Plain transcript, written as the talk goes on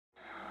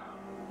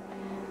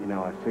You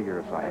know, I figure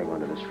if I hang on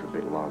to this for a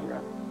bit longer,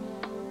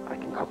 I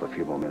can cop a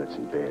few more minutes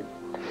in bed.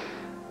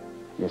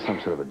 It's some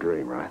sort of a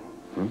dream, right?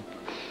 Hmm?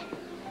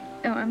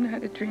 No, I'm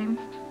not a dream.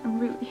 I'm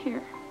really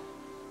here.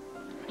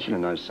 I should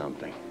have known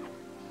something.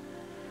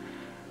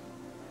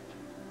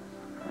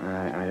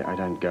 I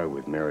don't go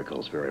with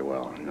miracles very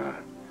well, no.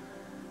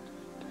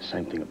 The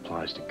same thing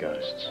applies to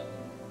ghosts.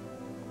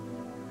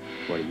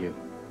 What are you?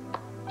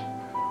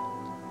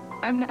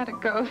 I'm not a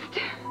ghost.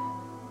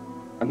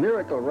 A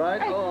miracle,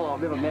 right? Oh,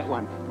 I've never met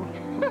one.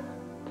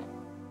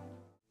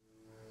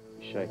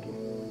 You're shaking.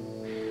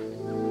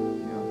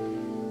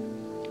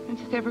 Yeah. And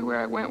just everywhere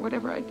I went,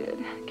 whatever I did,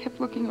 I kept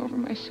looking over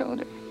my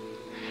shoulder.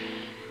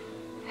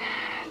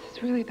 This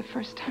is really the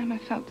first time I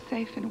felt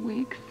safe in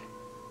weeks.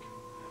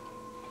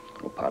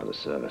 Well, part of the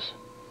service.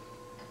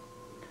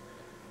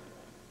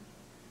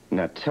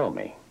 Now, tell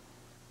me,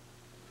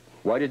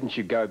 why didn't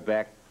you go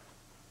back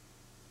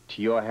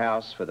to your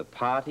house for the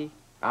party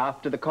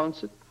after the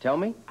concert? Tell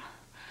me.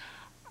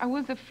 I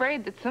was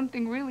afraid that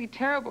something really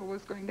terrible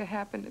was going to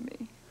happen to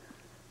me.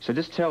 So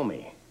just tell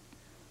me,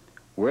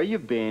 where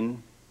you've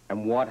been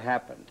and what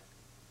happened.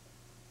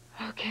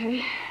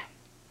 Okay.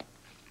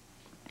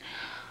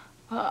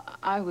 Well,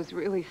 I was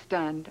really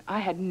stunned.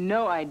 I had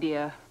no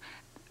idea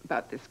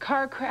about this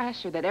car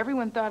crash or that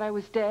everyone thought I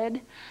was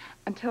dead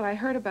until I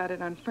heard about it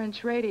on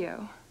French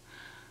radio.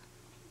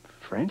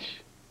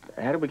 French?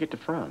 How did we get to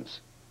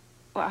France?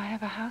 Well, I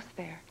have a house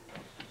there.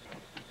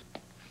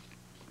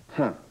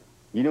 Huh.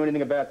 You know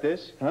anything about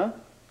this, huh?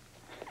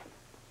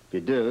 If you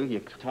do,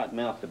 you're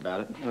tight-mouthed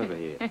about it. Over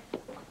here.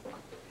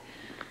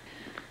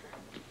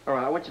 All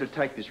right, I want you to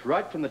take this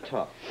right from the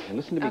top and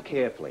listen to me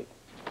carefully.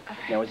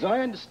 Now, as I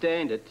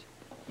understand it,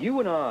 you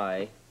and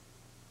I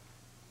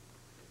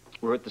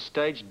were at the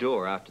stage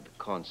door after the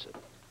concert,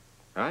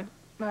 right?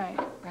 Right,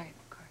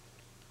 of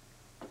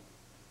course.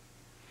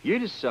 You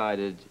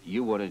decided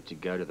you wanted to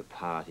go to the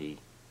party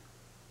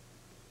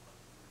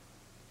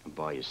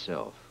by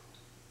yourself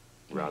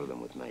rather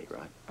than with me,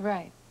 right?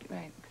 Right,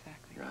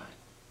 exactly. Right.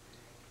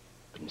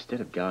 But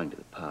instead of going to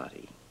the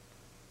party,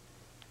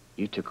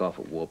 you took off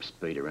at warp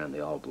speed around the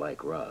old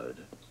Lake Road,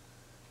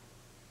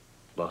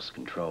 lost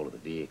control of the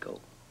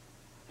vehicle,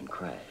 and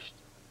crashed.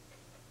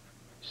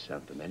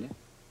 Sound familiar?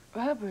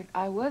 Robert,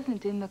 I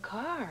wasn't in the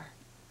car.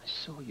 I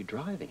saw you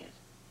driving it.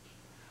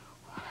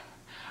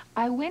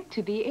 I went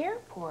to the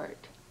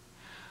airport.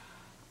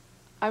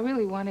 I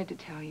really wanted to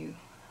tell you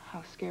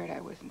how scared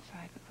I was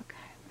inside, but look,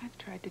 I've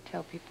tried to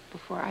tell people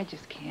before. I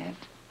just can't.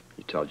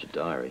 You told your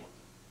diary.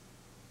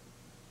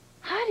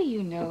 How do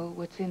you know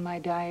what's in my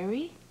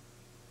diary?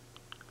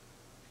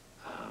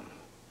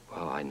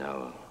 Well, I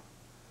know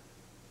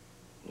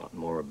a lot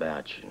more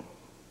about you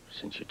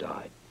since you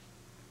died.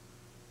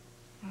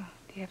 Well,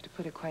 do you have to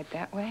put it quite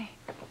that way?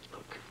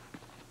 Look,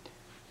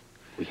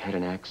 we had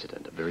an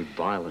accident, a very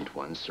violent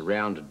one,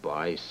 surrounded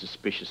by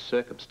suspicious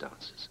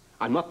circumstances.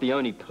 I'm not the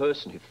only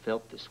person who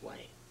felt this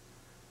way.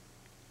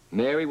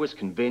 Mary was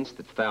convinced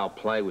that foul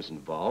play was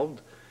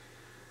involved.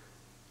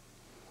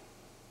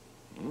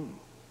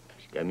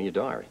 She gave me a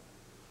diary.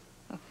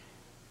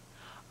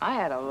 I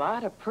had a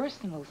lot of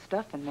personal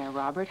stuff in there,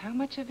 Robert. How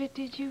much of it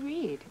did you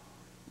read?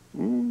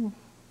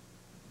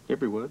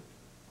 Every word.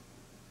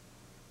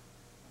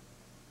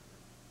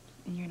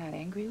 And you're not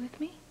angry with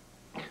me?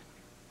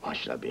 Why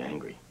should I be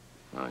angry?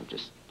 I'm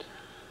just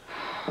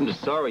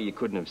sorry you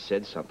couldn't have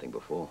said something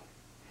before.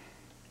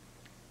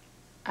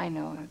 I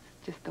know,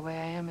 it's just the way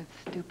I am.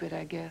 It's stupid,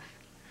 I guess.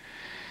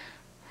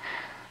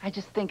 I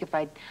just think if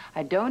I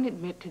don't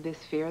admit to this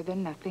fear,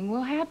 then nothing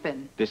will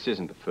happen. This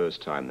isn't the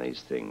first time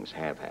these things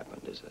have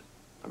happened, is it?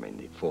 I mean,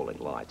 the falling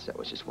lights, that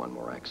was just one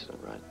more accident,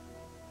 right?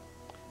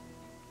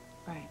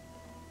 Right.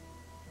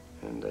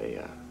 And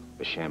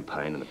the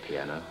champagne and the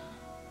piano.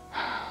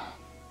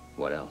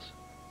 What else?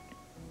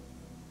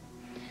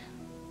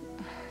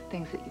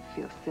 Things that you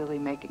feel silly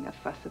making a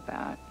fuss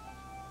about.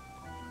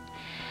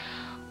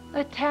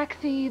 A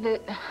taxi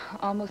that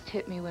almost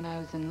hit me when I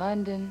was in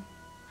London.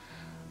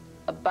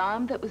 A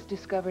bomb that was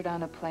discovered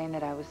on a plane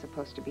that I was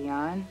supposed to be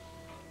on.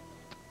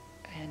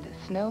 And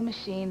a snow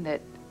machine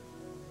that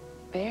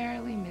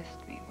barely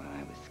missed me while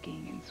I was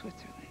skiing in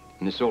Switzerland.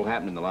 And this all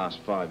happened in the last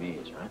 5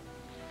 years, right?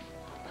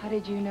 How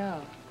did you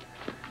know?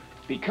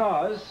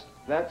 Because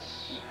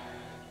that's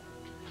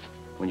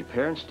when your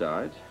parents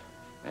died,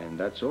 and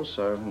that's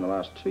also in the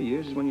last 2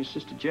 years is when your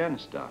sister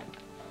Janice died.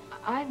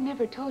 I've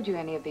never told you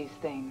any of these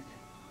things.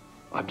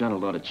 I've done a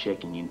lot of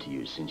checking into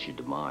you since your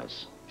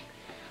demise.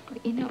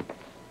 You know,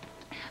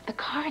 the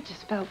car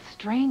just felt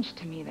strange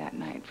to me that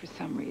night for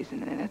some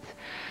reason, and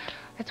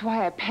that's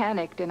why I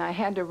panicked and I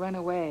had to run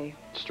away.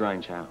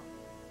 Strange how?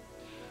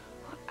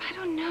 Well, I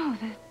don't know.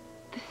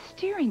 The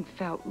steering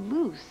felt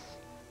loose.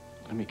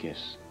 Let me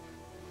guess.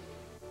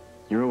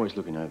 You're always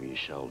looking over your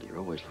shoulder. You're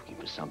always looking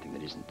for something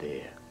that isn't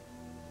there.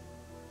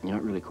 You're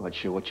not really quite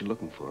sure what you're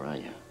looking for, are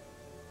you?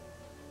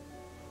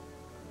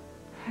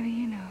 How do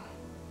you know?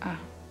 Oh,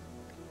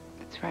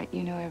 that's right.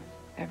 You know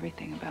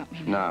everything about me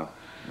now.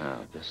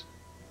 No, just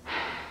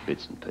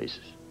bits and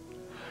pieces.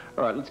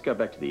 All right, let's go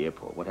back to the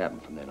airport. What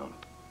happened from then on?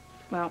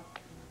 Well,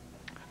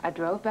 I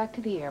drove back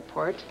to the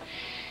airport,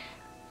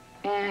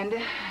 and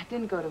I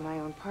didn't go to my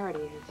own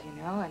party, as you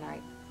know, and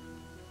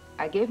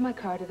I gave my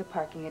car to the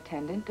parking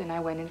attendant, and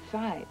I went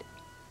inside.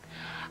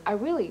 I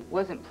really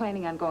wasn't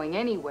planning on going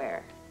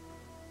anywhere,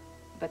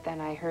 but then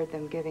I heard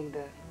them giving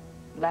the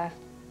last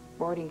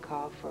boarding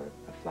call for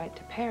a flight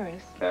to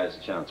Paris. As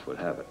chance would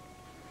have it.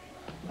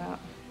 Well,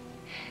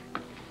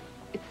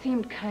 it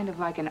seemed kind of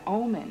like an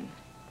omen.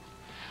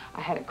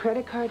 I had a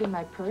credit card in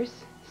my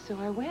purse, so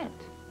I went.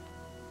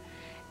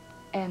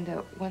 And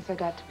once I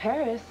got to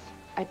Paris,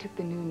 I took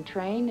the noon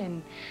train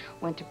and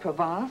went to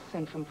Provence.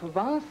 And from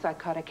Provence, I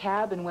caught a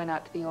cab and went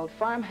out to the old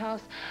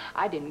farmhouse.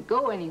 I didn't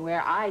go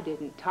anywhere. I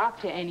didn't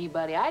talk to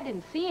anybody. I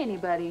didn't see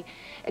anybody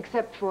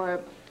except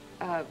for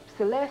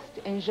Celeste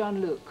and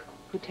Jean-Luc,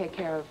 who take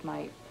care of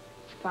my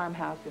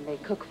farmhouse, and they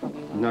cook for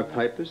me. No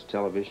papers,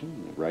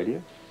 television,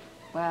 radio?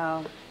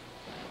 Well,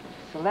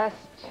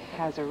 Celeste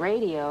has a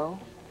radio.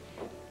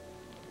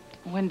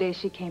 One day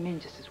she came in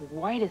just as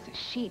white as a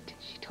sheet.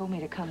 She told me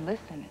to come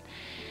listen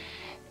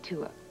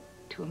to a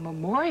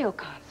memorial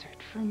concert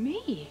for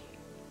me.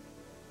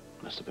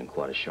 Must have been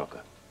quite a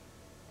shocker.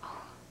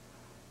 Oh,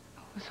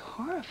 I was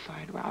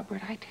horrified,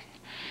 Robert.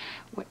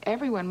 What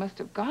everyone must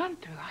have gone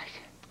through.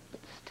 But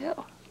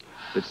still.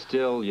 But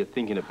still, you're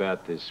thinking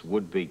about this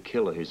would-be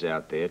killer who's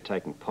out there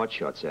taking pot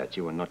shots at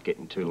you and not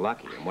getting too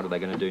lucky. And what are they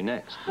going to do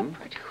next?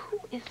 Robert, who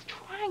is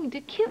trying to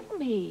kill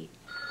me?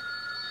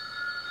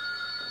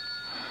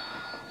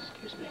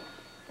 Excuse me.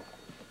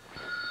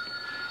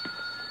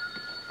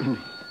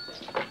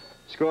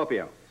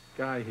 Scorpio.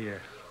 Guy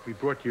here. We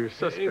brought your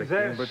suspect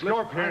in, but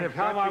Scorpion, let's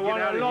come, I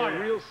want a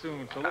lawyer. real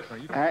soon. So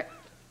listen, you don't... Hey,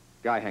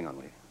 Guy, hang on,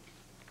 will you?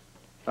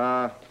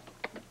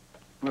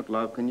 Look,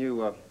 love, can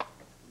you,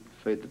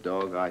 feed the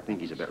dog? I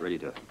think he's about ready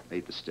to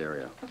eat the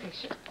stereo. Okay,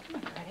 sure. Come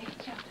on, Freddie.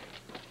 Jump.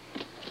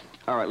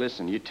 All right,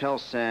 listen, you tell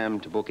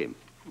Sam to book him,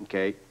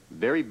 okay?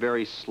 Very,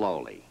 very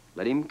slowly.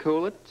 Let him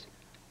cool it,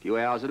 a few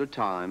hours at a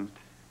time,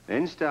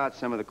 then start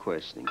some of the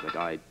questioning. But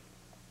I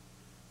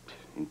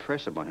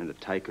impress upon her to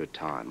take her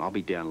time. I'll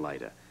be down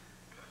later.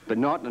 But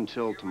not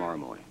until tomorrow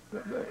morning.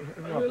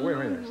 No, wait a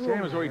minute.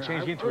 Sam has already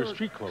changed into her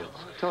street clothes.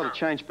 Tell her to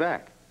change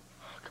back.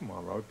 Come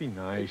on, Robert, be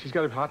nice. She's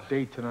got a hot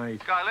date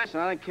tonight. Guy, listen,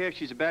 I don't care if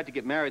she's about to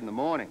get married in the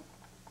morning.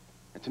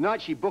 And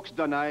tonight she books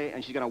Donnay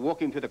and she's going to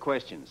walk him through the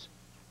questions.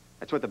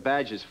 That's what the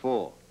badge is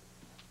for.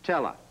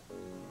 Tell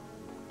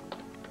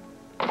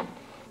her.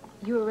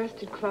 You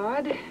arrested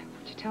Claude?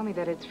 Would you tell me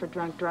that it's for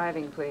drunk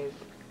driving, please?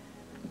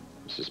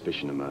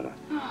 Suspicion of murder.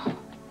 Oh,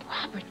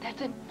 Robert,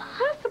 that's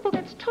impossible.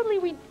 That's totally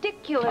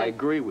ridiculous. I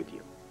agree with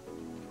you.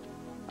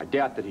 I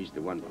doubt that he's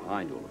the one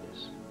behind all of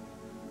this.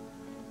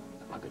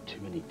 I've got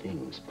too many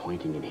things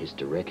pointing in his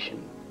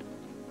direction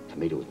for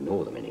me to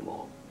ignore them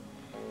anymore.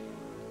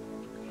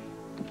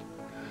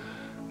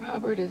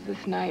 Robert, is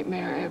this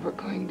nightmare ever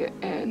going to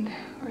end,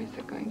 or is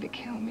it going to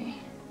kill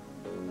me?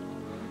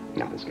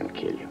 Nothing's going to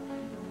kill you.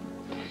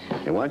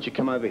 Now, why don't you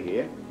come over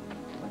here?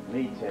 Let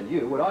me tell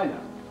you what I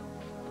know.